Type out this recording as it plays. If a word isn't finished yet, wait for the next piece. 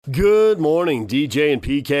Good morning, DJ and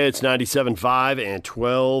PK. It's 97.5 and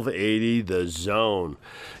 1280 The Zone.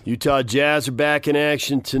 Utah Jazz are back in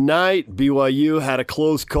action tonight. BYU had a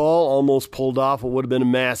close call, almost pulled off what would have been a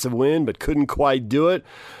massive win, but couldn't quite do it.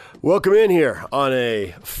 Welcome in here on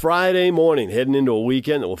a Friday morning, heading into a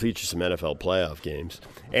weekend that will feature some NFL playoff games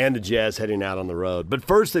and the Jazz heading out on the road. But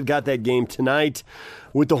first, they've got that game tonight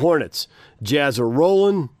with the Hornets. Jazz are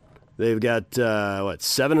rolling. They've got,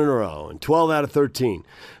 7 in a row and 12 out of 13.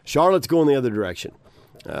 Charlotte's going the other direction.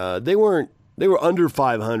 They were under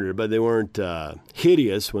 500, but they weren't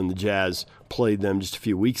hideous when the Jazz played them just a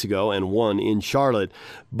few weeks ago and won in Charlotte.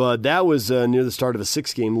 But that was near the start of a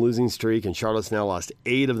 6-game losing streak, and Charlotte's now lost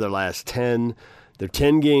 8 of their last 10. They're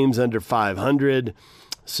 10 games under 500.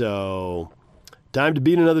 So time to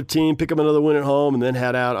beat another team, pick up another win at home, and then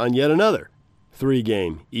head out on yet another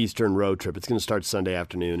 3-game Eastern road trip. It's going to start Sunday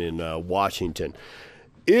afternoon in Washington.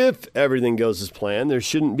 If everything goes as planned, there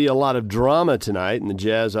shouldn't be a lot of drama tonight, and the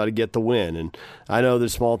Jazz ought to get the win. And I know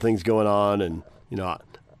there's small things going on, and,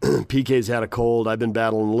 PK's had a cold. I've been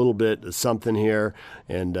battling a little bit of something here,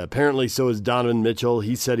 and apparently so is Donovan Mitchell.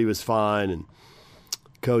 He said he was fine, and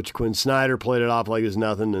Coach Quinn Snyder played it off like it was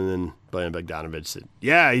nothing, and then Bojan Bogdanovic said,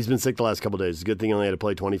 yeah, he's been sick the last couple of days. It's a good thing he only had to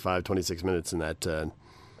play 25, 26 minutes in that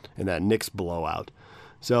Knicks blowout.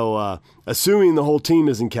 So assuming the whole team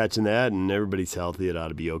isn't catching that and everybody's healthy, it ought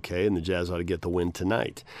to be okay, and the Jazz ought to get the win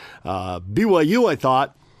tonight. BYU, I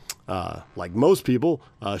thought, like most people,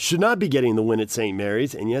 should not be getting the win at St.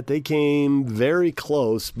 Mary's, and yet they came very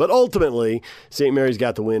close. But ultimately, St. Mary's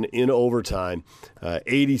got the win in overtime,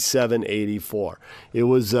 87-84. It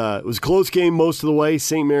was a close game most of the way.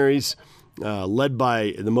 St. Mary's led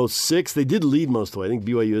by the most 6. They did lead most of the way. I think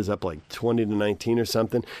BYU is up like 20-19 or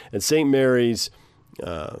something. And St. Mary's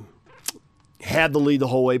had the lead the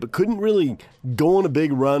whole way, but couldn't really go on a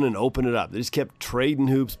big run and open it up. They just kept trading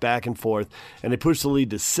hoops back and forth, and they pushed the lead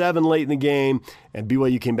to 7 late in the game, and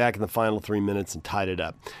BYU came back in the final 3 minutes and tied it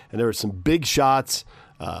up. And there were some big shots.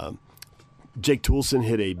 Jake Toolson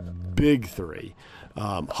hit a big 3.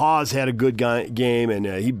 Haas had a good game, and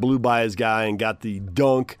he blew by his guy and got the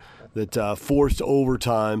dunk that forced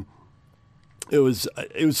overtime. It was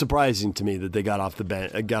surprising to me that they got off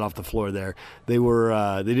the floor there. They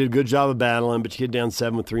did a good job of battling, but you get down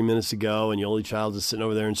 7 with 3 minutes to go, and Yoli Childs is sitting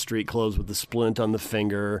over there in street clothes with the splint on the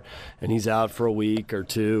finger, and he's out for a week or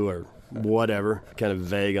 2 or whatever. Kind of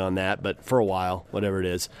vague on that, but for a while, whatever it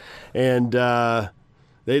is. And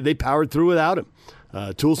they powered through without him.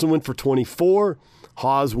 Toolson went for 24.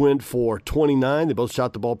 Haas went for 29. They both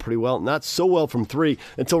shot the ball pretty well. Not so well from 3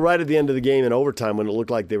 until right at the end of the game in overtime when it looked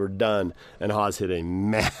like they were done. And Haas hit a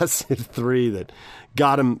massive 3 that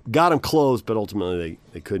got him close, but ultimately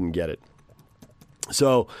they couldn't get it.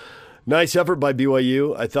 So nice effort by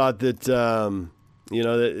BYU. I thought that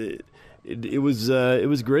it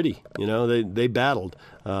was gritty. They battled.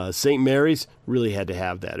 St. Mary's really had to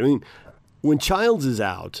have that. I mean, when Childs is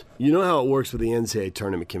out, you know how it works with the NCAA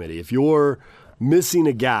tournament committee. If you're missing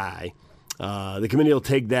a guy, the committee will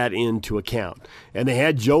take that into account. And they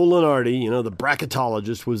had Joe Lunardi, the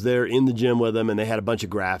bracketologist, was there in the gym with them, and they had a bunch of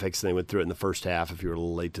graphics, and they went through it in the first half. If you were a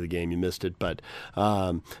little late to the game, you missed it. But they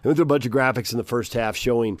went through a bunch of graphics in the first half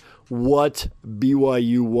showing what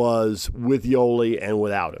BYU was with Yoli and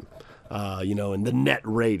without him. And the net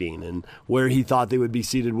rating and where he thought they would be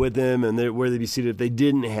seated with him and where they'd be seated if they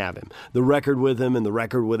didn't have him. The record with him and the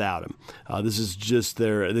record without him. This is just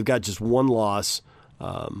they've got just 1 loss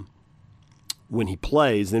when he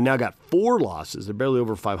plays. They've now got 4 losses. They're barely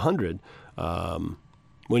over 500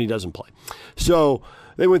 when he doesn't play. So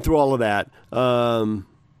they went through all of that.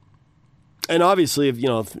 And obviously,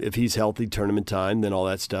 if he's healthy, tournament time, then all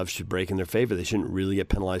that stuff should break in their favor. They shouldn't really get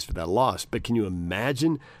penalized for that loss. But can you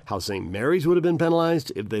imagine how St. Mary's would have been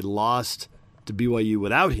penalized if they lost to BYU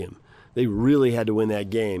without him? They really had to win that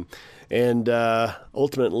game. And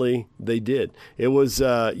ultimately, they did. It was,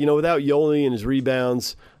 without Yoli and his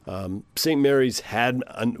rebounds, St. Mary's had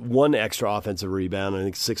 1 extra offensive rebound, I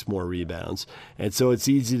think 6 more rebounds. And so it's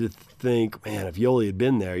easy to think, man, if Yoli had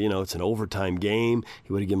been there, it's an overtime game.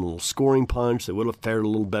 He would have given a little scoring punch. They would have fared a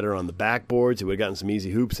little better on the backboards. He would have gotten some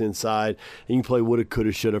easy hoops inside. And you can play woulda,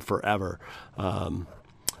 coulda, shoulda forever.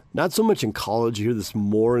 Not so much in college. You hear this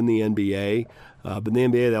more in the NBA. But in the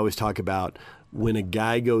NBA, they always talk about when a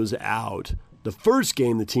guy goes out, the first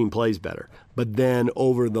game the team plays better. But then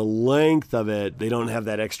over the length of it, they don't have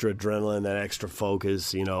that extra adrenaline, that extra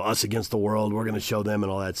focus, us against the world, we're going to show them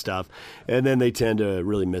and all that stuff. And then they tend to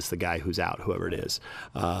really miss the guy who's out, whoever it is.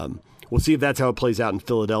 We'll see if that's how it plays out in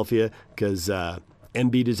Philadelphia because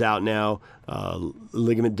Embiid is out now,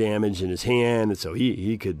 ligament damage in his hand, and so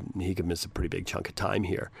he could miss a pretty big chunk of time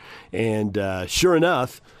here. And sure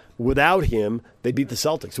enough, without him, they beat the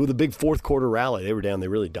Celtics with a big fourth quarter rally. They were down. They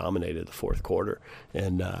really dominated the fourth quarter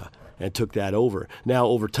and took that over. Now,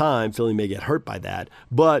 over time, Philly may get hurt by that,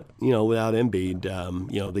 but without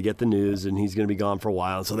Embiid, they get the news and he's going to be gone for a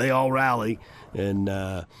while, and so they all rally and.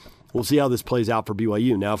 We'll see how this plays out for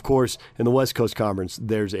BYU. Now, of course, in the West Coast Conference,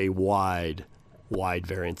 there's a wide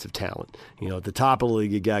variance of talent. At the top of the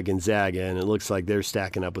league, you got Gonzaga, and it looks like they're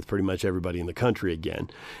stacking up with pretty much everybody in the country again.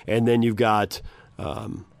 And then you've got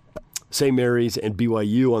St. Mary's and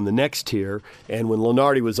BYU on the next tier. And when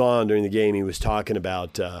Lunardi was on during the game, he was talking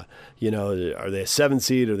about, are they a 7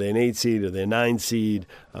 seed? Are they an 8 seed? Are they a 9 seed?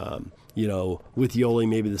 With Yoli,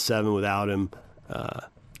 maybe the 7, without him,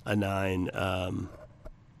 a 9.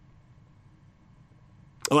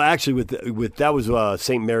 Well, actually, with that was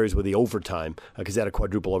St. Mary's with the overtime because they had a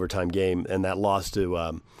quadruple overtime game, and that loss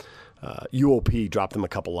to UOP dropped them a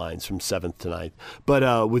couple lines from 7th to 9th.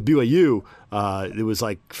 But with BYU, it was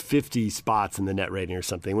like 50 spots in the net rating or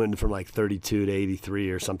something. It went from like 32 to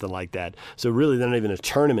 83 or something like that. So really, they're not even a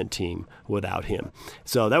tournament team without him.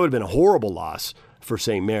 So that would have been a horrible loss for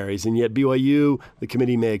St. Mary's, and yet BYU, the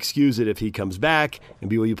committee may excuse it if he comes back,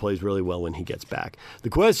 and BYU plays really well when he gets back. The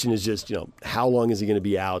question is just, how long is he going to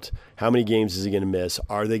be out? How many games is he going to miss?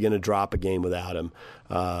 Are they going to drop a game without him?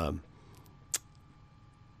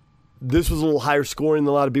 This was a little higher scoring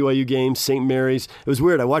than a lot of BYU games. St. Mary's, it was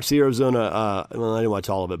weird. I watched the Arizona, I didn't watch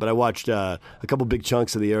all of it, but I watched a couple big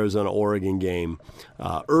chunks of the Arizona-Oregon game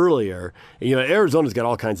earlier. And, Arizona's got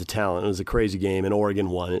all kinds of talent. It was a crazy game, and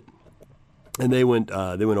Oregon won it. And they went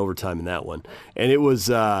overtime in that one, and it was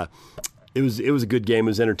a good game. It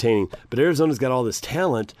was entertaining. But Arizona's got all this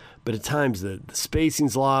talent, but at times the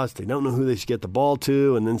spacing's lost. They don't know who they should get the ball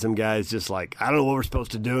to, and then some guy's just like, I don't know what we're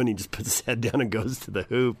supposed to do, and he just puts his head down and goes to the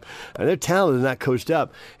hoop. And their talent is not coached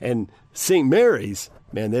up. And St. Mary's,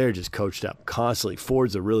 man, they're just coached up constantly.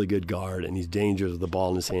 Ford's a really good guard, and he's dangerous with the ball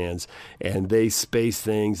in his hands. And they space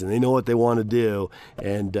things, and they know what they want to do.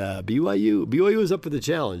 And BYU was up for the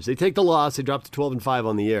challenge. They take the loss. They dropped to 12-5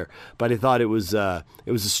 on the year. But I thought it was a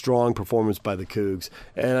strong performance by the Cougs.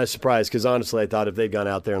 And I was surprised because, honestly, I thought if they'd gone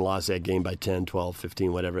out there and lost that game by 10, 12,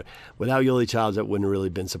 15, whatever, without Yoli Childs, that wouldn't have really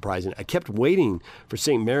been surprising. I kept waiting for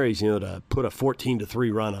St. Mary's, to put a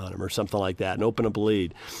 14-3 run on them or something like that and open up a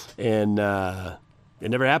lead. And it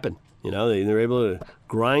never happened. They were able to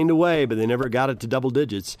grind away, but they never got it to double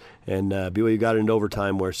digits. And BYU got it into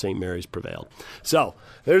overtime where St. Mary's prevailed. So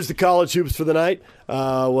there's the college hoops for the night.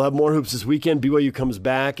 We'll have more hoops this weekend. BYU comes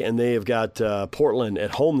back, and they have got Portland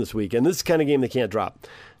at home this weekend. This is the kind of game they can't drop.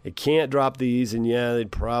 They can't drop these, and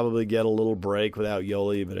they'd probably get a little break without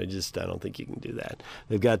Yoli, but I don't think you can do that.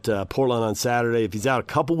 They've got Portland on Saturday. If he's out a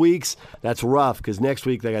couple weeks, that's rough because next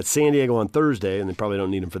week they got San Diego on Thursday, and they probably don't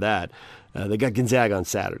need him for that. They got Gonzaga on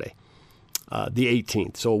Saturday, the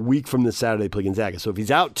 18th. So a week from this Saturday, they play Gonzaga. So if he's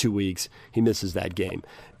out 2 weeks, he misses that game.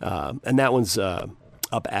 And that one's up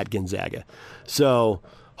at Gonzaga. So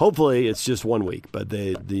hopefully it's just 1 week. But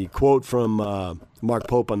the quote from Mark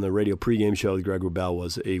Pope on the radio pregame show with Greg Wrubell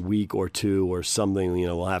was a week or two or something.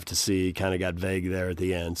 We'll have to see. Kind of got vague there at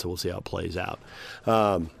the end, so we'll see how it plays out.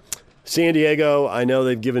 San Diego, I know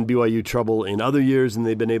they've given BYU trouble in other years and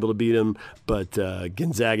they've been able to beat them, but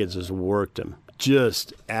Gonzaga just worked them.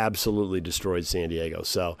 Just absolutely destroyed San Diego.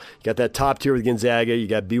 So you got that top tier with Gonzaga, you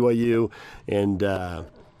got BYU and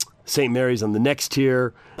St. Mary's on the next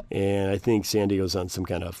tier, and I think San Diego's on some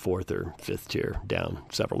kind of 4th or 5th tier, down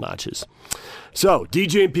several notches. So,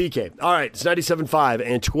 DJ and PK. All right, it's 97.5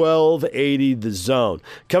 and 1280 The Zone.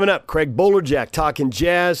 Coming up, Craig Bolerjack talking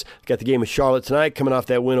Jazz. Got the game with Charlotte tonight, coming off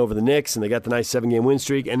that win over the Knicks, and they got the nice 7-game win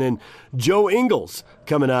streak. And then Joe Ingles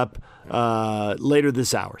coming up later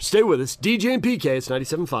this hour. Stay with us. DJ and PK, it's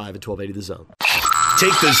 97.5 and 1280 The Zone.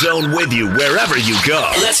 Take the Zone with you wherever you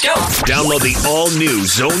go. Let's go. Download the all-new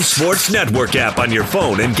Zone Sports Network app on your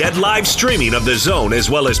phone and get live streaming of the Zone as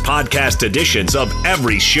well as podcast editions of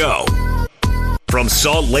every show. From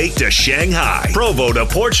Salt Lake to Shanghai, Provo to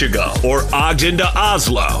Portugal, or Ogden to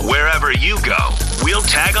Oslo, wherever you go, we'll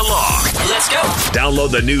tag along. Let's go.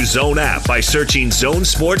 Download the new Zone app by searching Zone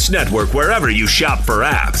Sports Network wherever you shop for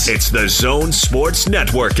apps. It's the Zone Sports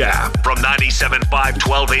Network app from 97.5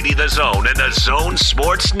 1280 The Zone and the Zone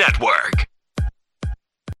Sports Network.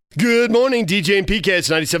 Good morning, DJ and PK. It's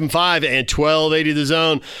 97.5 and 1280 The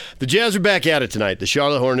Zone. The Jazz are back at it tonight. The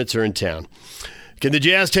Charlotte Hornets are in town. Can the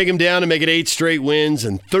Jazz take them down and make it 8 straight wins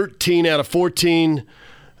and 13 out of 14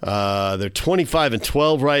 They're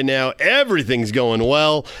 25-12 right now. Everything's going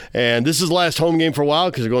well. And this is the last home game for a while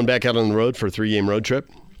because they're going back out on the road for a 3-game road trip.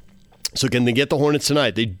 So can they get the Hornets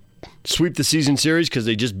tonight? They sweep the season series because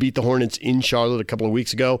they just beat the Hornets in Charlotte a couple of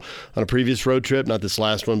weeks ago on a previous road trip. Not this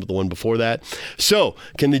last one, but the one before that. So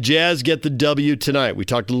can the Jazz get the W tonight? We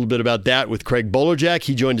talked a little bit about that with Craig Bolerjack.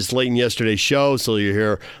 He joined us late in yesterday's show, so you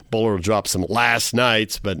hear Bowler drop some last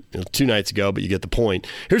nights, but 2 nights ago, but you get the point.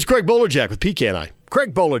 Here's Craig Bolerjack with PK and I.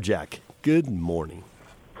 Craig Bolerjack, good morning.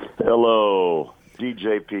 Hello,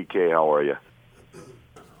 DJ PK, how are you?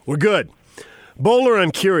 We're good. Bowler,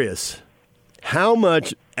 I'm curious, how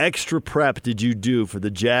much extra prep did you do for the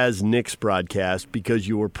Jazz-Knicks broadcast because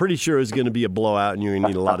you were pretty sure it was going to be a blowout and you're going to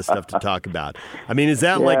need a lot of stuff to talk about? I mean, is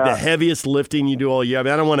that like the heaviest lifting you do all year? I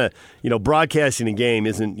mean, I don't want to, broadcasting a game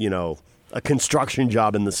isn't, a construction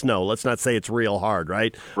job in the snow. Let's not say it's real hard,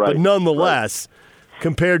 right? But nonetheless,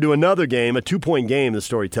 compared to another game, a 2-point game, the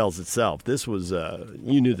story tells itself. This was,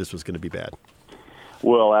 you knew this was going to be bad.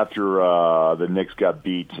 Well, after the Knicks got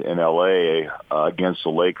beat in L.A. Against the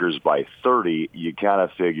Lakers by 30, you kind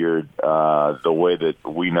of figured the way that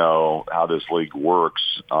we know how this league works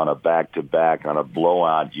on a back-to-back, on a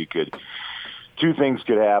blowout, two things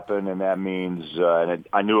could happen, and that means,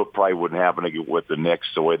 I knew it probably wouldn't happen again with the Knicks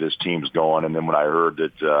the way this team's going, and then when I heard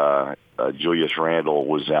that Julius Randle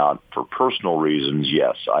was out for personal reasons,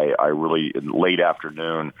 yes, I really, late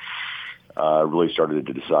afternoon, really started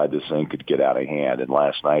to decide this thing could get out of hand. And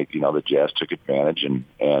last night, the Jazz took advantage and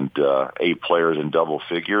 8 players in double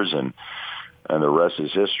figures, and the rest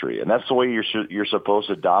is history. And that's the way you're supposed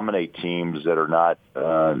to dominate teams that are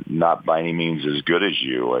not by any means as good as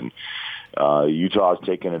you. And Utah is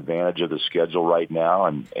taking advantage of the schedule right now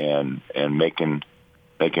and making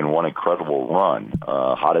one incredible run.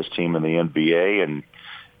 Hottest team in the NBA. And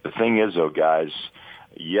the thing is, though, guys,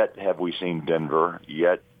 yet have we seen Denver,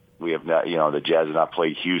 yet we have not, the Jazz have not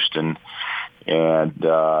played Houston, and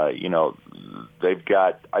they've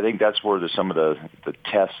got. I think that's where some of the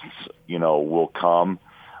tests, will come.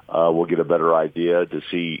 We'll get a better idea to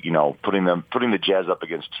see, putting the Jazz up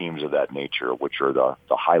against teams of that nature, which are the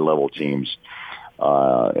high level teams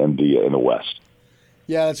in the West.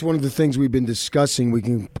 Yeah, that's one of the things we've been discussing. We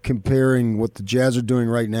can comparing what the Jazz are doing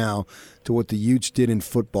right now to what the Utes did in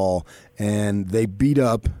football, and they beat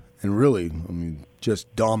up and really,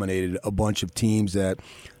 just dominated a bunch of teams that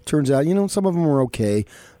turns out, some of them were okay,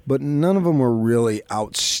 but none of them were really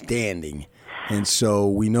outstanding. And so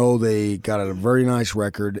we know they got a very nice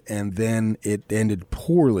record, and then it ended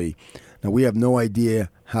poorly. Now, we have no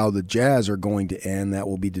idea how the Jazz are going to end. That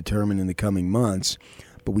will be determined in the coming months.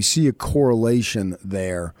 But we see a correlation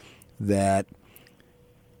there that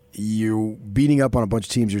you beating up on a bunch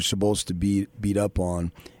of teams you're supposed to beat up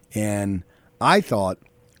on. And I thought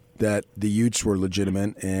that the Utes were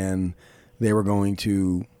legitimate and they were going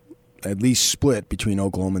to at least split between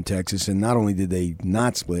Oklahoma and Texas. And not only did they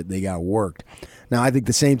not split, they got worked. Now, I think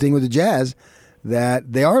the same thing with the Jazz,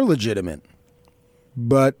 that they are legitimate.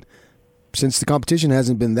 But since the competition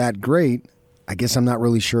hasn't been that great, I guess I'm not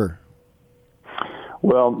really sure.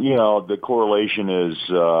 Well, the correlation is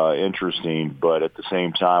interesting, but at the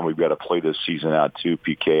same time, we've got to play this season out too,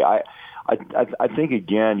 PK. I think,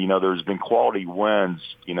 again, there's been quality wins.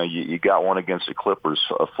 You got one against the Clippers,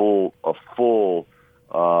 a full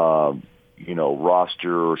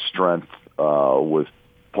roster strength with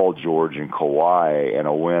Paul George and Kawhi, and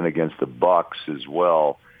a win against the Bucks as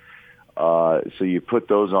well. So you put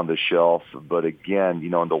those on the shelf. But again,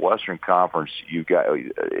 in the Western Conference,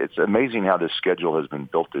 it's amazing how this schedule has been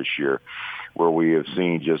built this year, where we have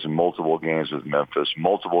seen just multiple games with Memphis,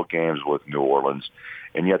 multiple games with New Orleans,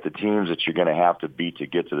 and yet the teams that you're going to have to beat to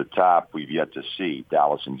get to the top, we've yet to see,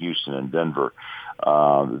 Dallas and Houston and Denver.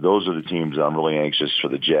 Those are the teams that I'm really anxious for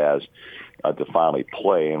the Jazz to finally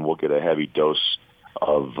play, and we'll get a heavy dose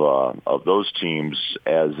of those teams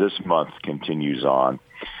as this month continues on.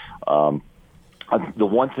 The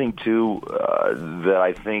one thing, too, that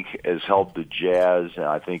I think has helped the Jazz, and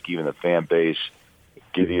I think even the fan base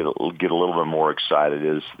get a little bit more excited,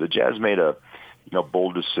 is the Jazz made a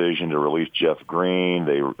bold decision to release Jeff Green.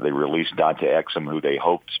 They released Dante Exum, who they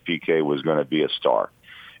hoped PK was going to be a star.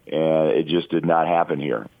 And it just did not happen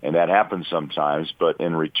here. And that happens sometimes, but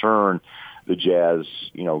in return, the Jazz,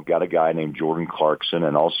 got a guy named Jordan Clarkson,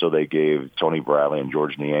 and also they gave Tony Bradley and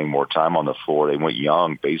George Niang more time on the floor. They went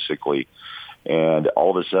young, basically. And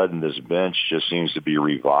all of a sudden, this bench just seems to be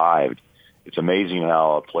revived. It's amazing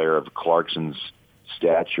how a player of Clarkson's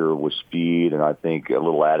stature with speed and I think a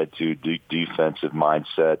little attitude, defensive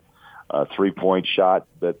mindset, three-point shot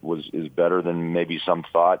that is better than maybe some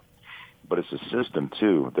thought. But it's a system,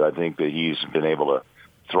 too, that I think that he's been able to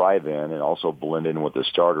thrive in and also blend in with the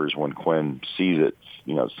starters when Quinn sees it,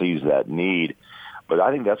 sees that need. But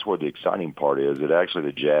I think that's where the exciting part is, that actually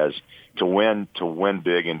the Jazz, to win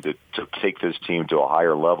big and to take this team to a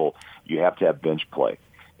higher level, you have to have bench play.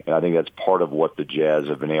 And I think that's part of what the Jazz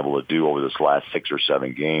have been able to do over this last 6 or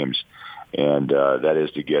 7 games. And that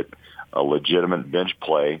is to get a legitimate bench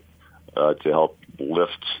play to help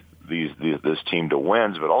lift this team to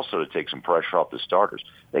wins, but also to take some pressure off the starters.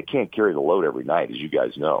 They can't carry the load every night, as you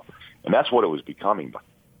guys know. And that's what it was becoming,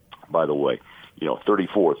 by the way.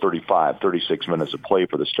 34, 35, 36 minutes of play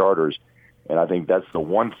for the starters. And I think that's the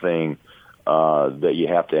one thing that you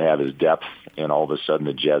have to have is depth, and all of a sudden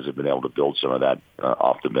the Jazz have been able to build some of that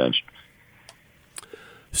off the bench.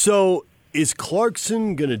 So is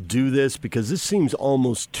Clarkson going to do this? Because this seems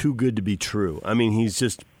almost too good to be true. I mean, he's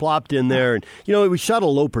just plopped in there. And, we shot a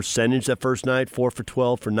low percentage that first night, 4 for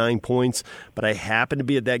 12 for 9 points. But I happen to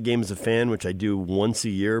be at that game as a fan, which I do once a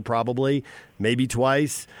year probably, maybe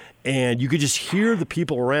twice. And you could just hear the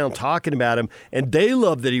people around talking about him. And they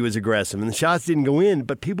loved that he was aggressive. And the shots didn't go in,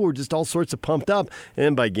 but people were just all sorts of pumped up.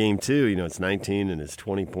 And by game 2, it's 19 and it's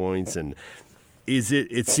 20 points. And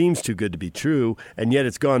it seems too good to be true, and yet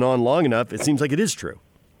it's gone on long enough, it seems like it is true.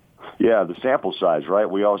 Yeah, the sample size, right?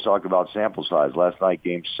 We always talk about sample size. Last night,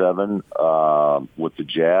 Game 7 with the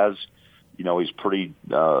Jazz, he's pretty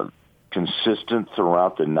consistent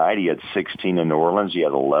throughout the night. He had 16 in New Orleans. He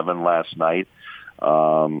had 11 last night. He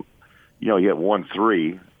had 1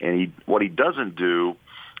 3, and what he doesn't do,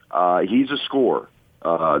 he's a scorer.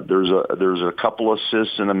 There's a couple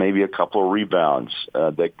assists and maybe a couple of rebounds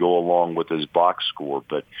that go along with his box score,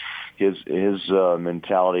 but his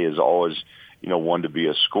mentality is always, one to be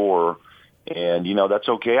a scorer, and that's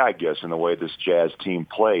okay, I guess, in the way this Jazz team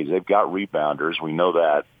plays. They've got rebounders, we know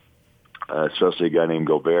that, especially a guy named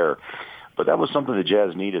Gobert. But that was something the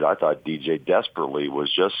Jazz needed, I thought, DJ, desperately,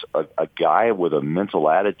 was just a guy with a mental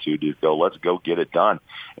attitude to go, let's go get it done.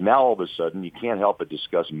 And now all of a sudden, you can't help but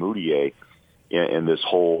discuss Moutier in this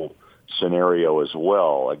whole scenario as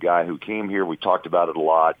well. A guy who came here, we talked about it a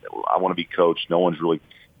lot. I want to be coached. No one's really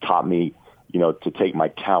taught me, to take my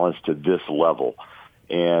talents to this level.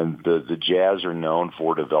 And the Jazz are known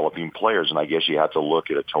for developing players. And I guess you have to look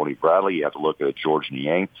at a Tony Bradley. You have to look at a George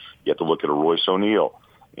Niang. You have to look at a Royce O'Neal.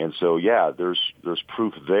 And so, yeah, there's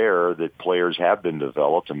proof there that players have been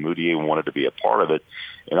developed, and Moutier wanted to be a part of it.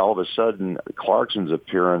 And all of a sudden, Clarkson's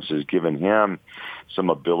appearance has given him some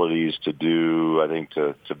abilities to do, I think,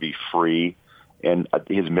 to be free. And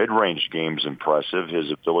his mid-range game is impressive. His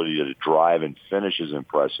ability to drive and finish is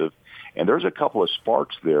impressive. And there's a couple of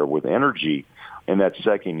sparks there with energy in that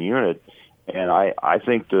second unit. And I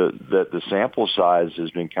think that the sample size has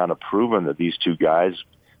been kind of proven that these two guys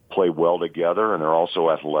play well together, and they're also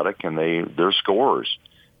athletic, and they're scorers.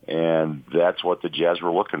 And that's what the Jazz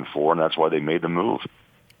were looking for, and that's why they made the move.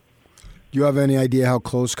 Do you have any idea how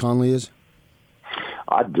close Conley is?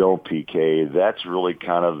 I don't, PK. That's really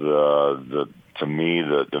kind of to me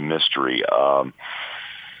the mystery.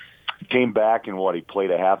 Came back and he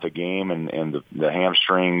played a half a game, and the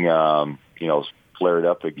hamstring flared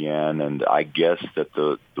up again. And I guess that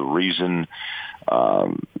the reason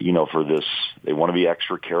for this, they want to be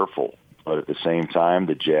extra careful. But at the same time,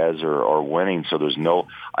 the Jazz are winning, so there's no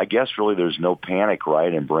panic,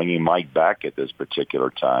 right, in bringing Mike back at this particular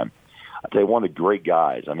time. I tell you, one of the great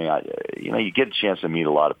guys. I mean, you get a chance to meet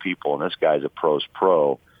a lot of people, and this guy's a pro's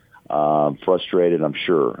pro. Frustrated, I'm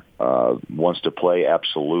sure. Wants to play,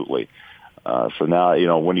 absolutely. So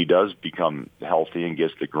now, when he does become healthy and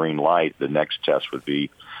gets the green light, the next test would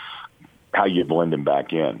be how you blend him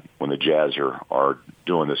back in when the Jazz are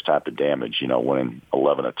doing this type of damage, winning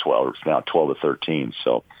 11 to 12, it's now 12 to 13.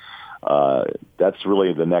 So that's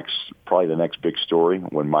really probably the next big story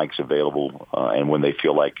when Mike's available and when they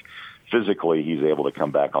feel like physically he's able to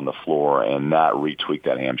come back on the floor and not retweak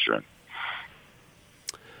that hamstring.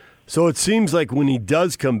 So it seems like when he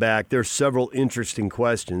does come back, there's several interesting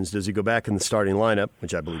questions. Does he go back in the starting lineup,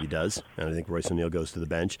 which I believe he does, and I think Royce O'Neal goes to the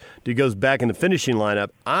bench. He goes back in the finishing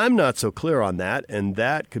lineup. I'm not so clear on that, and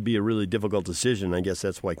that could be a really difficult decision. I guess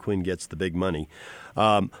that's why Quinn gets the big money.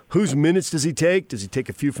 Whose minutes does he take? Does he take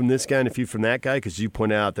a few from this guy and a few from that guy? Because you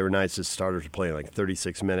point out there were nights that starters are playing like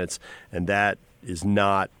 36 minutes, and that is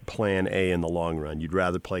not plan A in the long run. You'd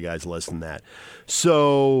rather play guys less than that.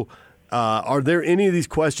 So are there any of these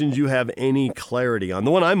questions you have any clarity on?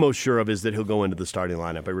 The one I'm most sure of is that he'll go into the starting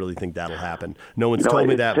lineup. I really think that'll happen. No one's told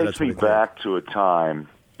me that, but that's what I think. It takes me back to a time,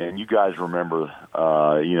 and you guys remember,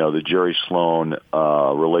 the Jerry Sloan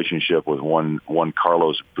relationship with one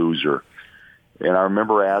Carlos Boozer. And I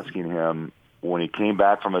remember asking him, when he came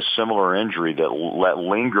back from a similar injury that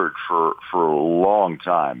lingered for a long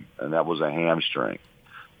time, and that was a hamstring.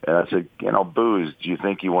 And I said, Booz, do you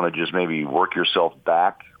think you want to just maybe work yourself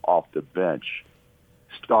back off the bench?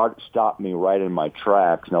 Stop me right in my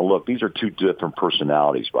tracks. Now, look, these are two different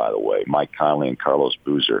personalities, by the way, Mike Conley and Carlos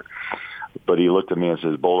Boozer. But he looked at me and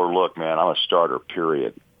says, Bowler, look, man, I'm a starter,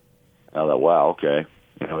 period. I thought, wow, okay.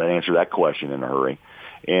 That answered that question in a hurry.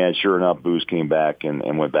 And sure enough, Booz came back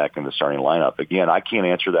and went back in the starting lineup. Again, I can't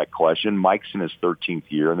answer that question. Mike's in his 13th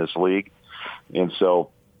year in this league. And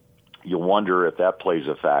so you wonder if that plays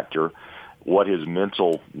a factor, what his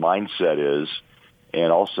mental mindset is,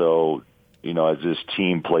 and also, as this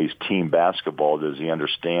team plays team basketball, does he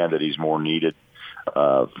understand that he's more needed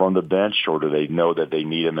from the bench, or do they know that they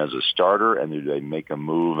need him as a starter, and do they make a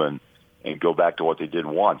move and go back to what they did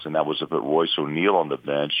once, and that was to put Royce O'Neal on the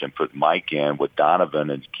bench and put Mike in with Donovan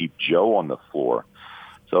and keep Joe on the floor.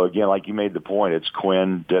 So, again, like you made the point, it's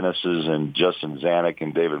Quinn, Dennis's, and Justin Zanuck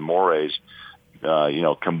and David Morey's,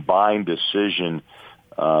 combined decision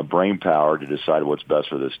brain power to decide what's best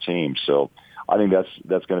for this team. So I think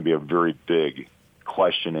that's going to be a very big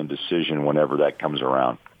question and decision whenever that comes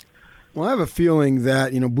around. Well, I have a feeling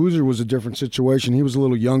that, Boozer was a different situation. He was a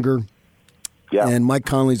little younger. Yeah. And Mike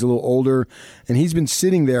Conley's a little older, and he's been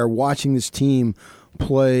sitting there watching this team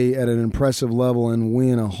play at an impressive level and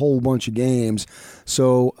win a whole bunch of games.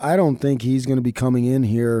 So I don't think he's going to be coming in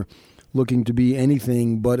here looking to be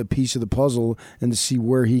anything but a piece of the puzzle and to see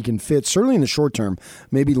where he can fit, certainly in the short term.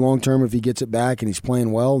 Maybe long term, if he gets it back and he's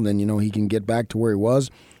playing well, then, he can get back to where he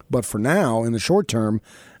was. But for now, in the short term,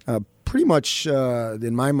 pretty much,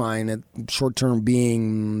 in my mind, short term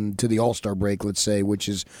being to the All-Star break, let's say, which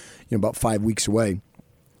is about 5 weeks away,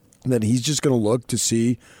 that he's just going to look to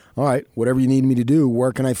see, all right, whatever you need me to do,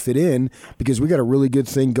 where can I fit in? Because we got a really good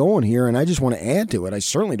thing going here, and I just want to add to it. I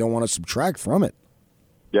certainly don't want to subtract from it.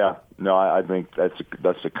 Yeah, no, I think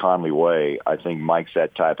that's the Conley way. I think Mike's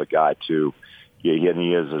that type of guy too. Yeah, and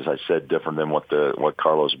he is, as I said, different than what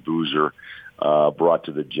Carlos Boozer brought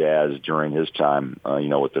to the Jazz during his time,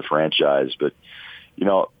 with the franchise. But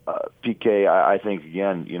PK, I think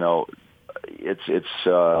again, it's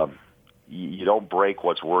you don't break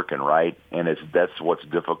what's working, right? And that's what's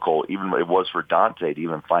difficult. Even it was for Dante to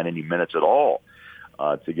even find any minutes at all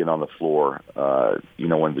to get on the floor.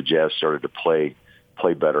 When the Jazz started to play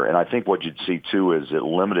better. And I think what you'd see too is that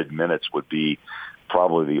limited minutes would be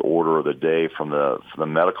probably the order of the day from the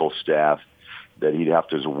medical staff, that he'd have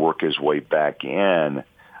to work his way back in,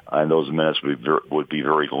 and those minutes would be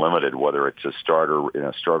very limited, whether it's a starter in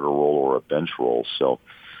a starter role or a bench role. So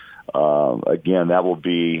again, that will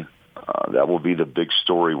be the big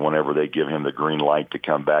story whenever they give him the green light to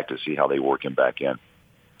come back, to see how they work him back in.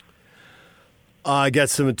 I got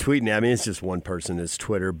someone tweeting. I mean, it's just one person. It's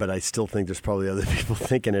Twitter, but I still think there's probably other people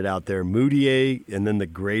thinking it out there. Moutier, and then the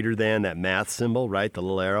greater than, that math symbol, right? The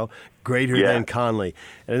little arrow. Greater than Conley.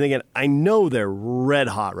 And I'm thinking, I know they're red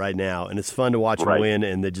hot right now, and it's fun to watch them win,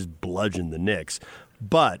 and they just bludgeon the Knicks.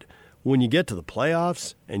 But when you get to the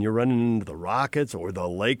playoffs and you're running into the Rockets or the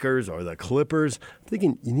Lakers or the Clippers, I'm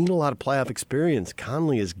thinking you need a lot of playoff experience.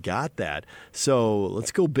 Conley has got that. So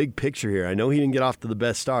let's go big picture here. I know he didn't get off to the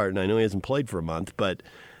best start, and I know he hasn't played for a month, but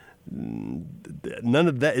none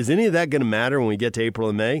of that, is any of that going to matter when we get to April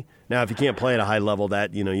and May? Now, if you can't play at a high level,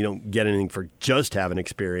 that you don't get anything for just having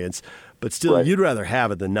experience, but still, you'd rather have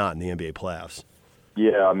it than not in the NBA playoffs.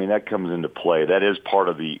 Yeah, I mean, that comes into play. That is part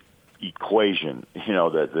of the equation,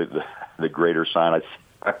 the greater sign.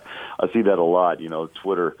 I see that a lot,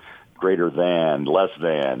 Twitter, greater than, less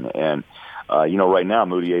than, and right now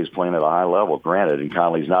Moutier is playing at a high level, granted, and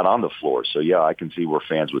Conley's not on the floor. So yeah, I can see where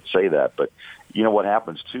fans would say that. But what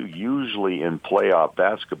happens too? Usually in playoff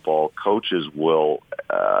basketball, coaches will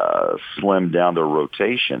slim down their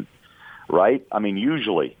rotation, right? I mean,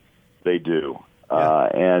 usually they do,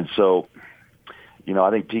 and so. I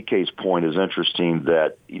think PK's point is interesting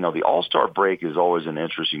that, the All-Star break is always an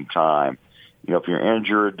interesting time. If you're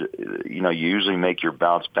injured, you usually make your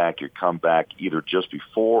bounce back, your comeback either just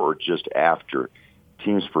before or just after.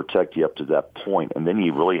 Teams protect you up to that point, and then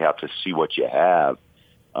you really have to see what you have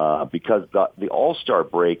because the All-Star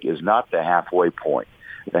break is not the halfway point.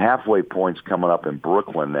 The halfway point's coming up in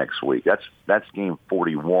Brooklyn next week. That's game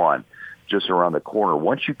 41, just around the corner.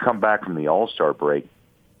 Once you come back from the All-Star break,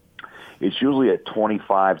 it's usually a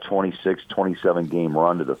 25, 26, 27-game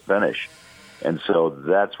run to the finish. And so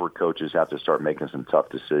that's where coaches have to start making some tough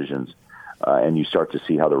decisions, and you start to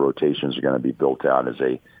see how the rotations are going to be built out as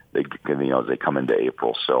they come into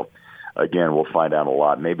April. So, again, we'll find out a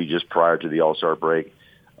lot. Maybe just prior to the All-Star break,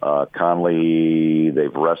 Conley,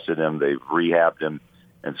 they've rested him, they've rehabbed him,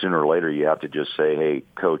 And sooner or later, you have to just say, hey,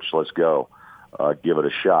 coach, let's go. Give it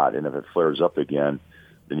a shot. And if it flares up again,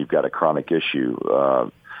 then you've got a chronic issue.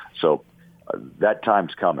 So that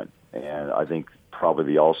time's coming. And I think probably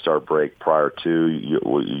the All-Star break prior to,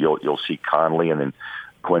 you'll see Conley, and then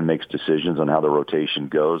Quinn makes decisions on how the rotation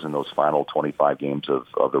goes in those final 25 games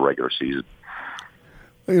of the regular season.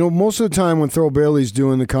 You know, most of the time when Thurl Bailey's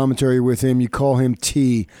doing the commentary with him, you call him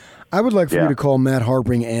T. I would like for you to call Matt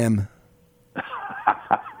Harpring M.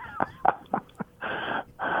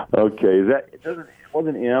 Okay,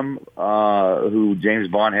 wasn't M who James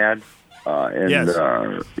Bond had? Yes.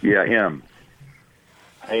 M.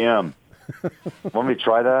 Hey, M. Want me to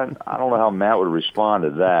try that? I don't know how Matt would respond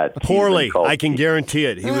to that. Poorly. I can guarantee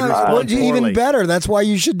it. He would respond poorly. Even better. That's why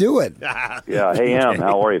you should do it. Yeah. Hey, M.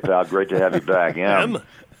 How are you, pal? Great to have you back. M.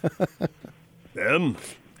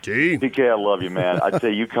 G. PK, I love you, man. I'd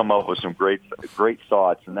say you come up with some great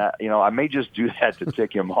thoughts, and that, I may just do that to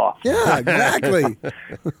tick him off. Yeah, exactly.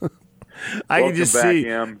 I can just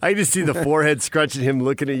see the forehead scrunching, him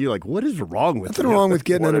looking at you like, what is wrong with you? Nothing wrong with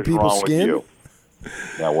getting under people's skin.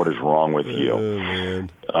 Yeah, what is wrong with you? Oh, man.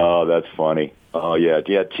 Oh, that's funny. Oh, yeah.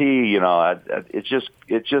 Yeah, T, it's just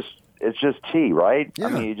T, right? Yeah. I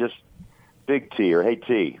mean, you just big T or hey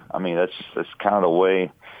T. I mean, that's kind of the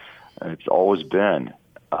way it's always been.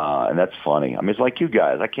 And that's funny. I mean, it's like you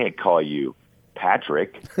guys. I can't call you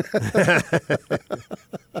Patrick. I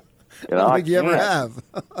don't think you ever have.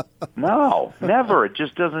 No, never. It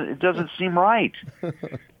just doesn't. It doesn't seem right. It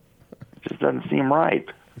just doesn't seem right.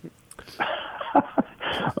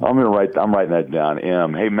 I'm writing that down.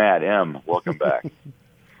 M. Hey, Matt. M. Welcome back.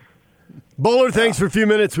 Bowler, thanks for a few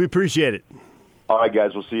minutes. We appreciate it. All right,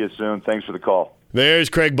 guys. We'll see you soon. Thanks for the call. There's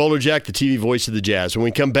Craig Bolerjack, the TV voice of the Jazz. When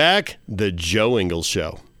we come back, the Joe Ingles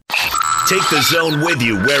Show. Take the Zone with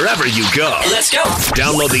you wherever you go. Let's go.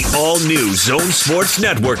 Download the all-new Zone Sports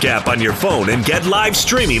Network app on your phone and get live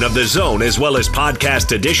streaming of the Zone as well as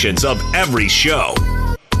podcast editions of every show.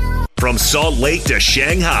 From Salt Lake to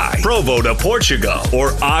Shanghai, Provo to Portugal,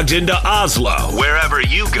 or Ogden to Oslo, wherever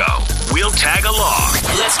you go, we'll tag along.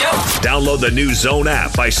 Let's go. Download the new Zone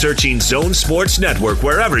app by searching Zone Sports Network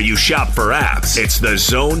wherever you shop for apps. It's the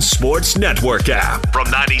Zone Sports Network app from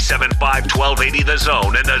 97.5 1280 The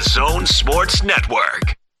Zone and the Zone Sports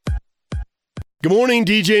Network. Good morning,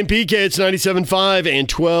 DJ and PK. It's 97.5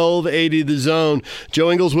 and 1280 The Zone. Joe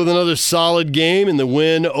Ingles with another solid game in the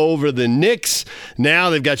win over the Knicks. Now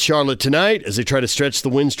they've got Charlotte tonight as they try to stretch the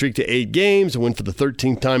win streak to 8 games, a win for the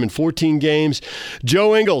 13th time in 14 games.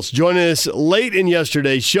 Joe Ingles joining us late in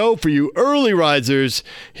yesterday's show. For you early risers,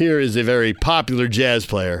 here is a very popular jazz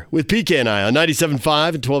player with PK and I on 97.5 and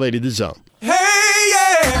 1280 The Zone. Hey,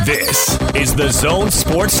 yeah! This is the Zone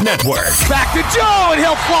Sports Network. Back to Joe, and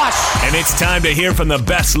he'll flush. And it's time to hear from the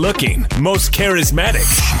best looking, most charismatic,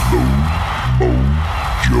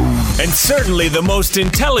 and certainly the most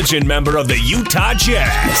intelligent member of the Utah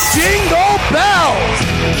Jazz. Jingle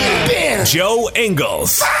bells! Joe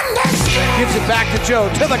Ingles. Gives it back to Joe.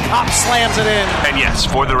 To the cup, slams it in. And yes,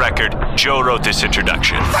 for the record, Joe wrote this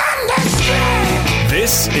introduction.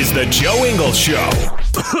 This is the Joe Ingles Show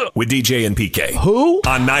with DJ and PK. Who?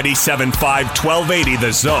 On 97.5 1280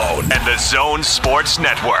 The Zone and the Zone Sports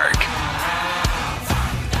Network.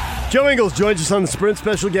 Joe Ingles joins us on the Sprint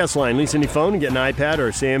special guest line. Lease any phone and get an iPad or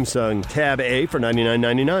a Samsung Tab A for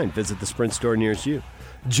 $99.99. Visit the Sprint store nearest you.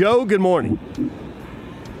 Joe, good morning.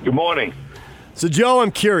 Good morning. So, Joe,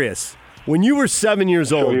 I'm curious. When you were 7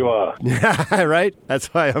 years old, Sure you are. right?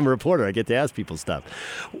 That's why I'm a reporter. I get to ask people stuff.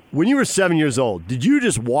 When you were 7 years old, did you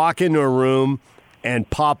just walk into a room and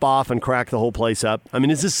pop off and crack the whole place up? I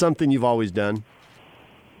mean, is this something you've always done?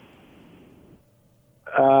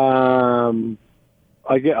 I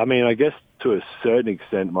guess to a certain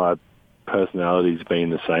extent, my personality's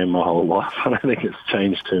been the same my whole life. I don't think it's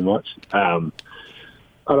changed too much. I don't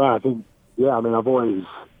know. I think, I've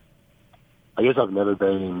never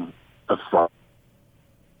been a fun.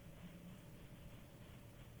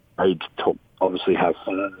 I obviously have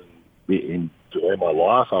fun and enjoy my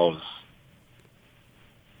life. I was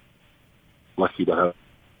lucky to have,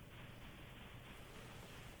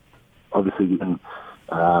 obviously, and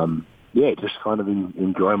just kind of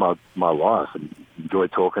enjoy my life and enjoy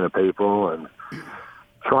talking to people and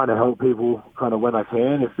trying to help people kind of when I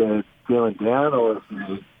can if they're feeling down or if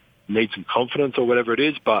they need some confidence or whatever it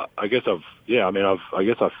is. But I guess I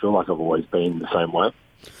feel like I've always been the same way.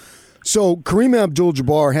 So Kareem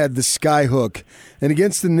Abdul-Jabbar had the sky hook, and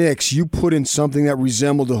against the Knicks, you put in something that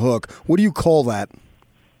resembled a hook. What do you call that?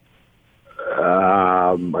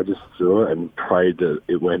 I just threw it and prayed that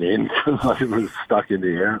it went in. Like it was stuck in the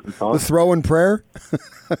air at the time. The throw and prayer?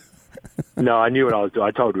 No, I knew what I was doing.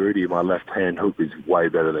 I told Rudy my left-hand hook is way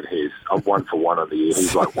better than his. I'm 1 for 1 on the year.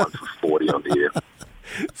 He's like 1 for 40 on the year.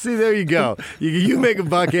 See, there you go. You make a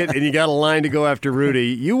bucket, and you got a line to go after Rudy.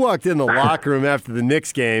 You walked in the locker room after the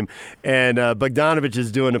Knicks game, and Bogdanovich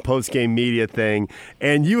is doing a post-game media thing,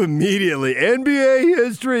 and you immediately, NBA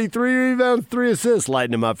history, 3 rebounds, 3 assists,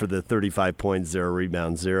 lighting him up for the 35 points, 0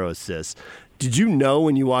 rebounds, 0 assists. Did you know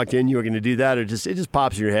when you walked in you were going to do that, or it just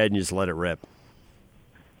pops in your head and you just let it rip?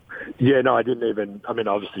 Yeah, no, I didn't even. I mean,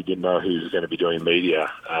 obviously didn't know who was going to be doing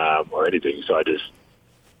media or anything, so I just.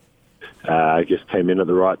 I guess came in at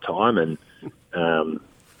the right time, and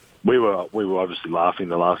we were obviously laughing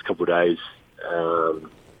the last couple of days.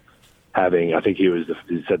 I think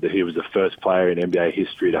he said that he was the first player in NBA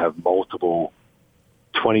history to have multiple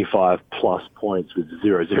 25-plus points with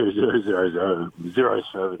 0, 0, 0, 0, 0, 0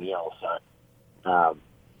 for everything else. So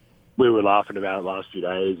we were laughing about it the last few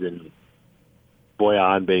days, and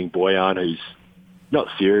Bojan being Bojan, who's not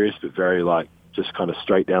serious but very just kind of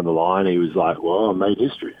straight down the line. He was like, well, I made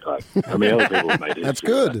history. Like, I mean, other people have made history. That's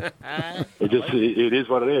good. It is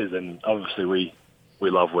what it is. And obviously we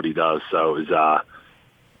love what he does. So it was,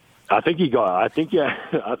 I think I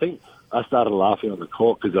started laughing on the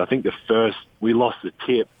court because I think we lost the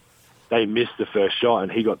tip. They missed the first shot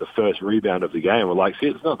and he got the first rebound of the game. We're like, see,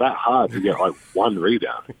 it's not that hard to get one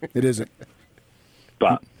rebound. It isn't.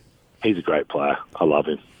 But he's a great player. I love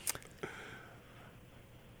him.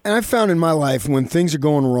 And I've found in my life when things are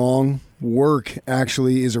going wrong, work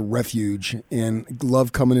actually is a refuge. And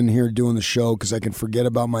love coming in here doing the show because I can forget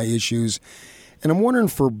about my issues. And I'm wondering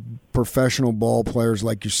for professional ball players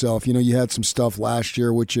like yourself, you had some stuff last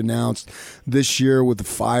year, which you announced this year with the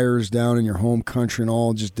fires down in your home country and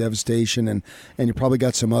all, just devastation. And you probably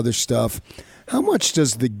got some other stuff. How much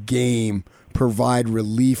does the game provide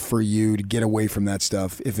relief for you to get away from that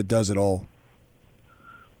stuff, if it does at all?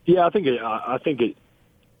 Yeah, I think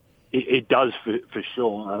it does for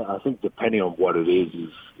sure. I think depending on what it is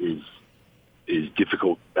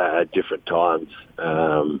difficult at different times.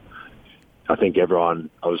 I think everyone,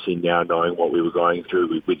 obviously now knowing what we were going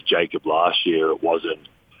through with Jacob last year, it wasn't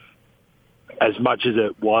as much as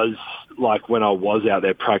it was like when I was out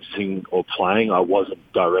there practicing or playing. I wasn't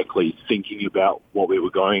directly thinking about what we were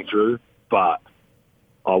going through, but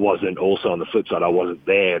I wasn't also on the flip side. I wasn't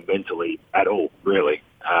there mentally at all, really,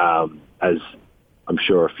 as I'm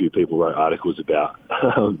sure a few people wrote articles about.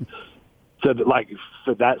 So that,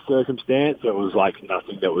 for that circumstance, it was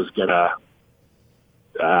nothing that was going to,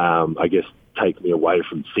 I guess, take me away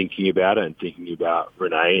from thinking about it and thinking about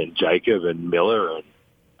Renee and Jacob and Miller and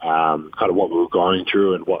kind of what we were going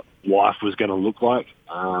through and what life was going to look like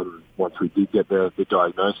once we did get the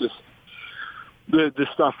diagnosis. The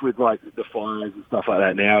stuff with the fires and stuff like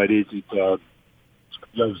that now, it's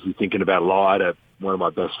obviously thinking about it a lot. I had one of my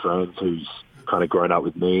best friends who's kind of grown up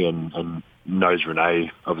with me and knows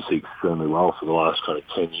Renee obviously extremely well for the last kind of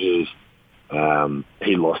 10 years.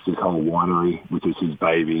 He lost his whole winery, which was his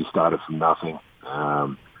baby. He started from nothing.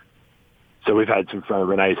 So we've had some friends.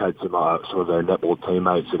 Renee's had some of their netball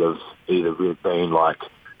teammates that have either been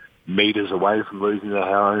meters away from losing their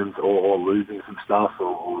homes or losing some stuff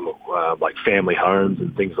or family homes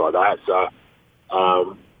and things like that. So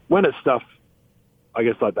when it's stuff, I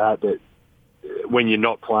guess like that when you're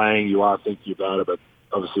not playing, you are thinking about it. But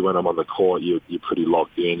obviously when I'm on the court, you're pretty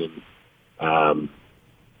locked in and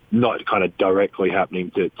not kind of directly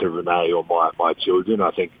happening to Renee or my children.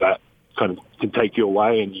 I think that kind of can take you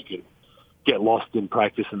away and you can get lost in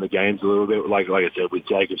practice in the games a little bit. Like I said, with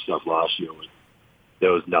Jacob's stuff last year,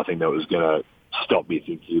 there was nothing that was going to stop me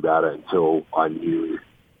thinking about it until I knew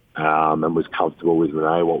and was comfortable with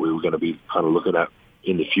Renee, what we were going to be kind of looking at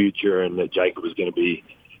in the future, and that Jacob was going to be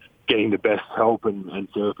getting the best help and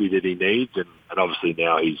therapy that he needs. And obviously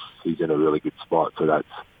now he's in a really good spot. So that's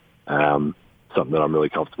something that I'm really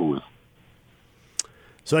comfortable with.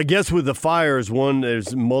 So I guess with the fires,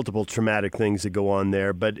 there's multiple traumatic things that go on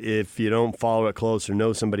there. But if you don't follow it close or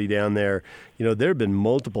know somebody down there, there have been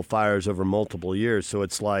multiple fires over multiple years. So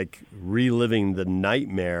it's like reliving the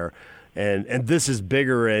nightmare. And this is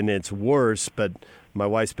bigger and it's worse. But my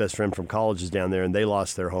wife's best friend from college is down there, and they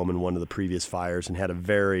lost their home in one of the previous fires and had a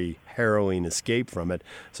very harrowing escape from it.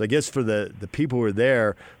 So I guess for the people who are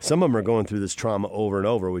there, some of them are going through this trauma over and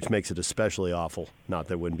over, which makes it especially awful. Not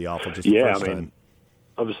that it wouldn't be awful just the first time.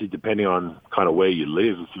 Obviously, depending on kind of where you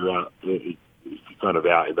live, if you're kind of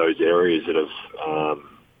out in those areas that have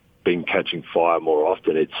been catching fire more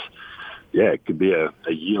often, it could be a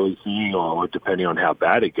yearly thing, or depending on how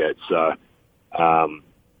bad it gets. So,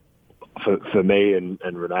 for me and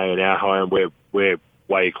Renee and our home, we're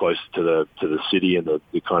way closer to the city and the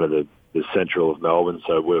kind of the central of Melbourne,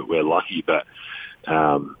 so we're lucky. But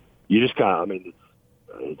you just can't. I mean,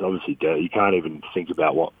 it's obviously dead. You can't even think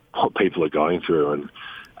about what people are going through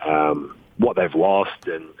and what they've lost,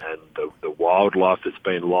 and the wildlife that's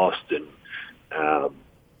been lost. And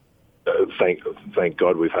thank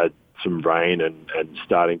God we've had some rain and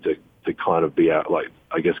starting to kind of be out, like,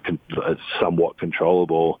 I guess, somewhat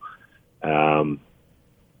controllable. And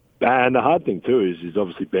the hard thing too is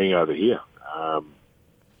obviously being over here.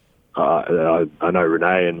 I know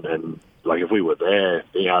Renee, and like, if we were there,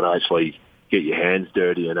 being able to actually get your hands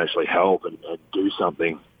dirty and actually help and do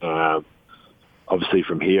something. Obviously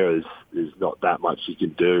from here there's not that much you can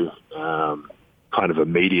do kind of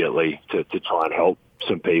immediately to try and help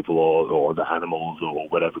some people or the animals or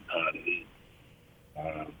whatever part it is.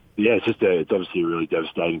 Yeah, it's obviously a really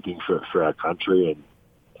devastating thing for our country.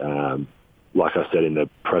 And like I said in the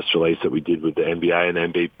press release that we did with the NBA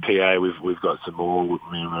and the NBPA, we've got some more. Me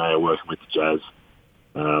and Renee are working with the Jazz.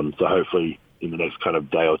 So hopefully in the next kind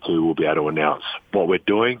of day or two, we'll be able to announce what we're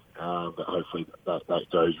doing. But hopefully that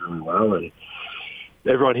goes really well. And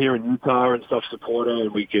everyone here in Utah and stuff support it,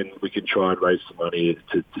 and we can try and raise some money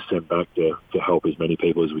to send back to help as many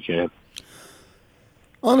people as we can.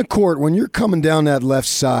 On the court, when you're coming down that left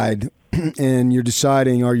side and you're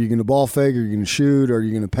deciding, are you going to ball fake, are you going to shoot, are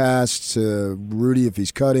you going to pass to Rudy if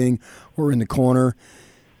he's cutting or in the corner,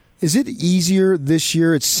 is it easier this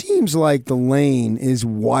year? It seems like the lane is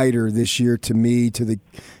wider this year to me, to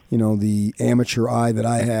the amateur eye that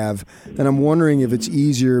I have. And I'm wondering if it's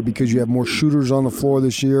easier because you have more shooters on the floor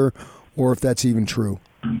this year, or if that's even true.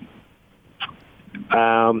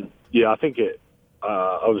 Yeah, I think it,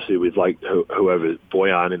 obviously with like whoever,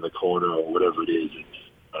 Bojan in the corner or whatever it is,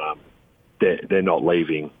 they're not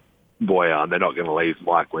leaving Bojan. They're not going to leave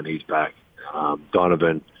Mike when he's back.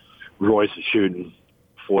 Donovan, Royce is shooting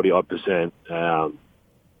 40-odd%.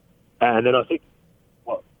 And then I think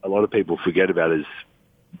what a lot of people forget about is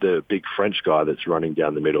the big French guy that's running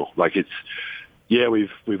down the middle. Like,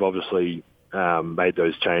 we've obviously made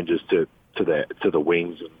those changes to the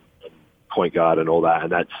wings and point guard and all that,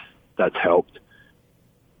 and that's helped.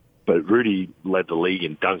 But Rudy led the league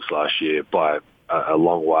in dunks last year by a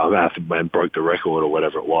long while, and broke the record or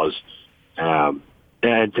whatever it was.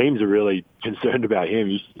 And teams are really concerned about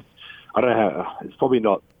him. I don't know how, it's probably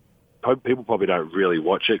not, people probably don't really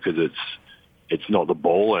watch it because it's not the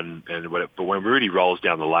ball, but when Rudy rolls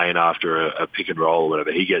down the lane after a pick and roll or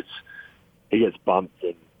whatever, he gets bumped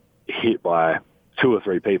and hit by 2 or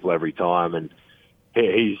 3 people every time, and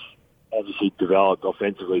he's obviously developed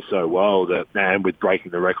offensively so well that, and with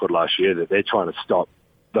breaking the record last year, that they're trying to stop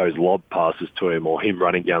those lob passes to him or him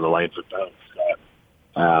running down the lane for dunks.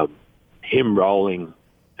 So, him rolling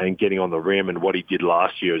and getting on the rim and what he did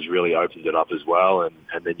last year has really opened it up as well. And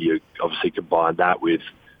then you obviously combine that with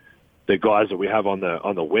the guys that we have on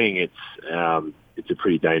the wing. It's a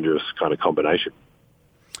pretty dangerous kind of combination.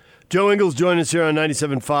 Joe Ingles joined us here on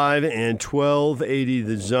 97.5 and 1280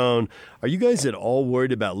 The Zone. Are you guys at all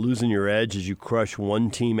worried about losing your edge as you crush one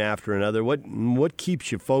team after another? What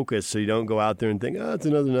keeps you focused so you don't go out there and think, it's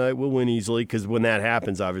another night, we'll win easily? Because when that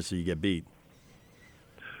happens, obviously you get beat.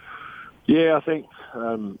 Yeah, I think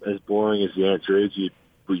as boring as the answer is, you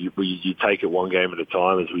take it one game at a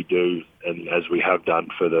time, as we do and as we have done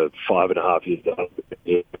for the 5.5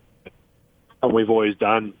 years. And we've always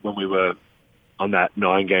done when we were on that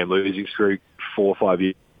 9-game losing streak, 4 or 5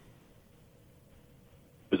 years.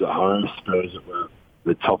 At home, Spurs were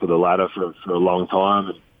the top of the ladder for a long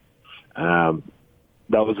time. And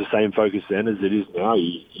that was the same focus then as it is now.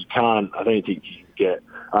 You can't, I don't think you can get,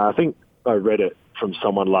 I think I read it from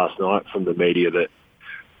someone last night from the media that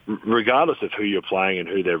regardless of who you're playing and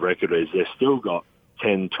who their record is, they've still got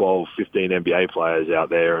 10, 12, 15 NBA players out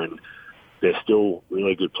there, and they're still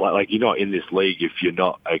really good players. Like, you're not in this league if you're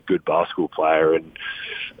not a good basketball player. And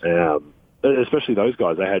especially those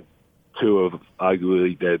guys, they had 2 of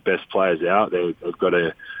arguably their best players out. They've got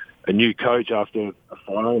a new coach after a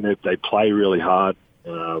fire, and they play really hard.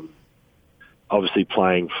 Obviously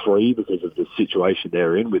playing free because of the situation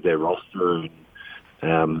they're in with their roster,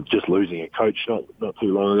 and just losing a coach not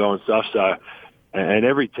too long ago and stuff. So, and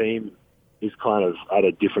every team is kind of at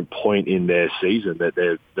a different point in their season that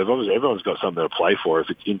everyone's got something to play for. If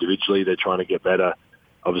it's individually, they're trying to get better.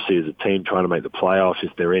 Obviously, as a team, trying to make the playoffs.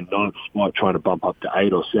 If they're in 9th spot, trying to bump up to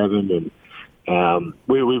 8 or 7. And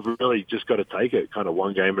we've really just got to take it kind of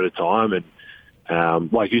one game at a time.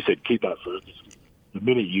 And like you said, keep that focus. The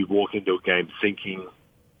minute you walk into a game thinking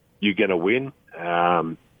you're going to win,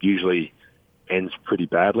 usually ends pretty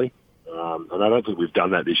badly. And I don't think we've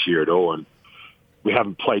done that this year at all. And we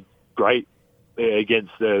haven't played great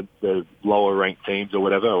against the lower ranked teams or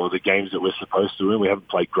whatever, or the games that we're supposed to win. We haven't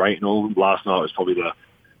played great and all. Last night was probably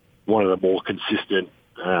one of the more consistent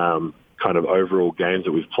kind of overall games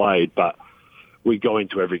that we've played, but we go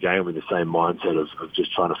into every game with the same mindset of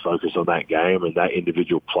just trying to focus on that game and that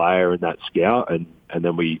individual player and that scout, and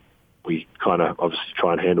then we kind of obviously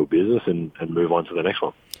try and handle business and move on to the next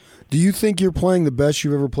one. Do you think you're playing the best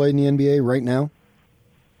you've ever played in the NBA right now?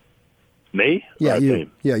 Me? Yeah, you.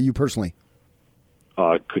 Team? Yeah, you personally.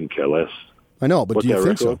 I couldn't care less. I know, but What's do you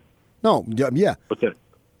think record? so? No, yeah. What's that?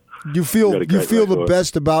 You feel got a great the record.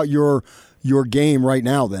 best about your game right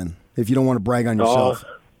now, then, if you don't want to brag on yourself.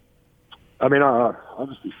 I mean, I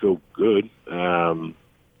obviously feel good. I mean,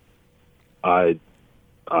 I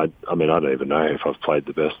don't even know if I've played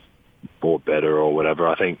the best or better or whatever.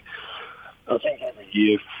 I think every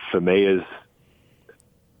year for me is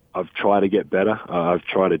I've tried to get better. I've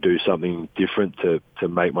tried to do something different to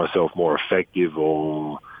make myself more effective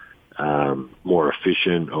or more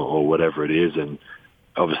efficient or whatever it is. And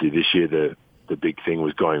obviously this year the big thing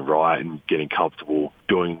was going right and getting comfortable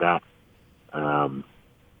doing that.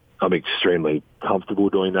 I'm extremely comfortable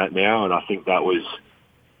doing that now, and I think that was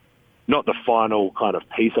not the final kind of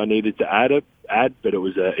piece I needed to add, but it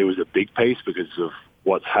was a big piece because of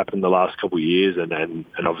what's happened the last couple of years, and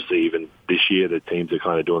obviously even this year the teams are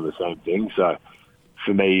kind of doing the same thing. So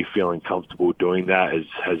for me, feeling comfortable doing that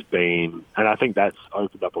has been, and I think that's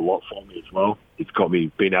opened up a lot for me as well. It's got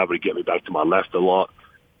me being able to get me back to my left a lot.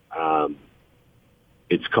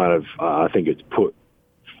 It's kind of I think it's put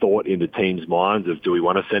thought into teams' minds of, do we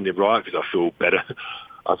want to send him right? Because I feel better.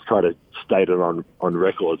 I've tried to state it on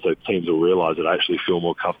record so teams will realise that I actually feel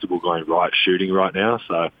more comfortable going right shooting right now.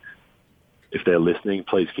 So if they're listening,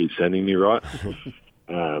 please keep sending me right.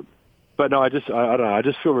 But no, I don't know. I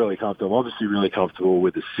just feel really comfortable. I'm obviously really comfortable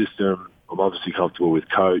with the system. I'm obviously comfortable with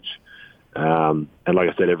coach. And like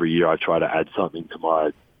I said, every year I try to add something to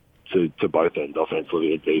both ends,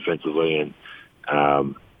 offensively and defensively. And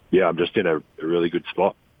I'm just in a really good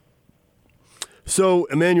spot. So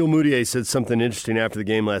Emmanuel Mudiay said something interesting after the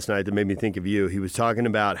game last night that made me think of you. He was talking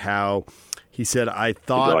about how he said, I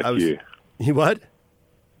thought I was... He what?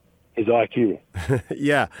 His IQ.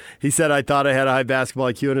 Yeah. He said, I thought I had a high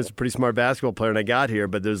basketball IQ and I was a pretty smart basketball player and I got here,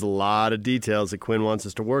 but there's a lot of details that Quinn wants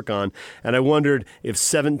us to work on. And I wondered if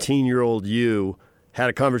 17-year-old you had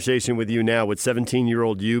a conversation with you now, would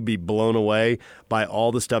 17-year-old you be blown away by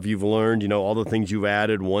all the stuff you've learned, all the things you've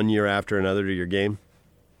added one year after another to your game?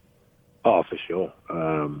 Oh, for sure.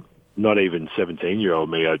 Not even 17-year-old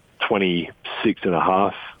me, a 26 and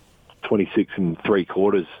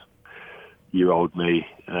 3/4 year old me,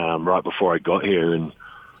 right before I got here. And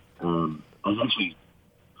I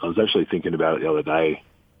was actually thinking about it the other day,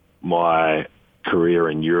 my career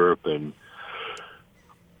in Europe, and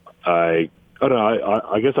I don't know,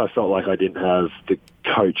 I guess I felt like I didn't have the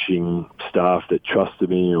coaching staff that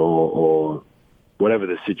trusted me or whatever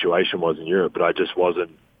the situation was in Europe, but I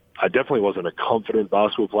definitely wasn't a confident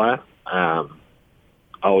basketball player. I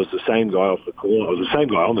was the same guy off the court. I was the same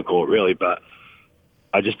guy on the court, really, but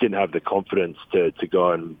I just didn't have the confidence to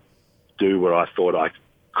go and do what I thought I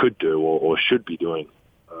could do or should be doing.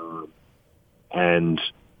 And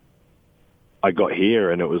I got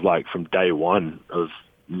here, and it was like from day one of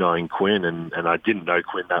knowing Quinn, and I didn't know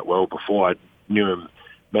Quinn that well before. I knew him,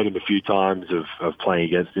 met him a few times of playing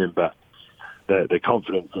against him, but the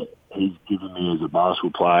confidence that he's given me as a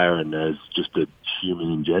basketball player and as just a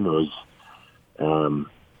human in general is,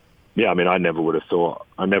 I mean, I never would have thought,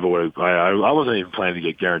 I wasn't even planning to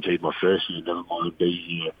get guaranteed my first year, never mind be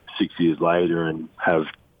here 6 years later and have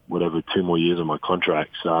whatever 2 more years on my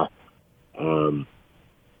contract. So, I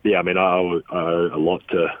mean, I owe a lot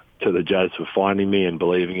to the Jazz for finding me and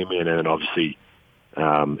believing in me, and then obviously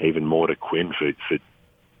even more to Quinn for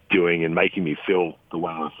doing and making me feel the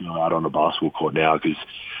way I feel out on the basketball court now, because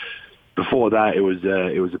before that it was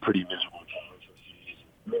a pretty miserable time for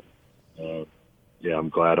a few years. I'm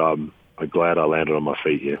glad I landed on my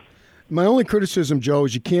feet here. My only criticism, Joe,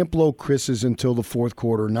 is you can't blow Chris's until the fourth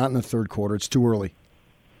quarter, not in the third quarter. It's too early.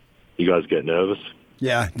 You guys get nervous?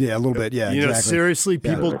 Yeah, a little bit, yeah. Exactly. Seriously,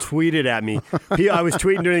 people tweeted at me. I was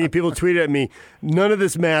tweeting during it, people tweeted at me, none of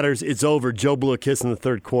this matters, it's over. Joe blew a kiss in the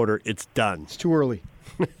third quarter, it's done. It's too early.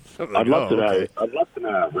 I'd love to know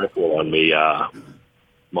a record on me,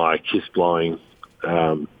 my kiss blowing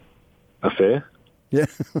affair. Yeah.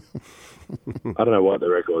 I don't know what the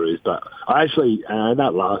record is, but I actually, and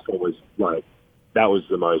that last one was that was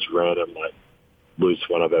the most random, loose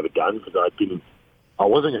one I've ever done, because I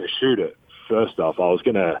wasn't going to shoot it. First off, I was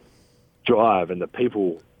going to drive, and the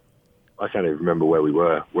people, I can't even remember where we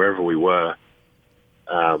were, wherever we were,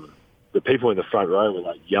 the people in the front row were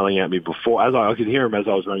like yelling at me before. As I could hear them as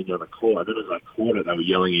I was running down the court. And then as I caught it, they were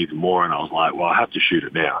yelling even more. And I was like, well, I have to shoot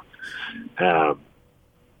it now.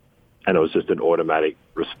 And it was just an automatic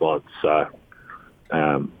response. So,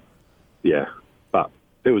 yeah, but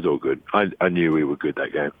it was all good. I knew we were good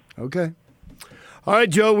that game. Okay. All right,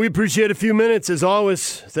 Joe, we appreciate a few minutes as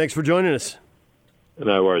always. Thanks for joining us.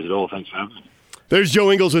 No worries at all. Thanks for having me. There's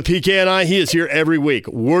Joe Ingles with PK and I. He is here every week.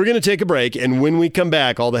 We're going to take a break, and when we come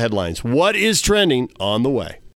back, all the headlines. What is trending on the way?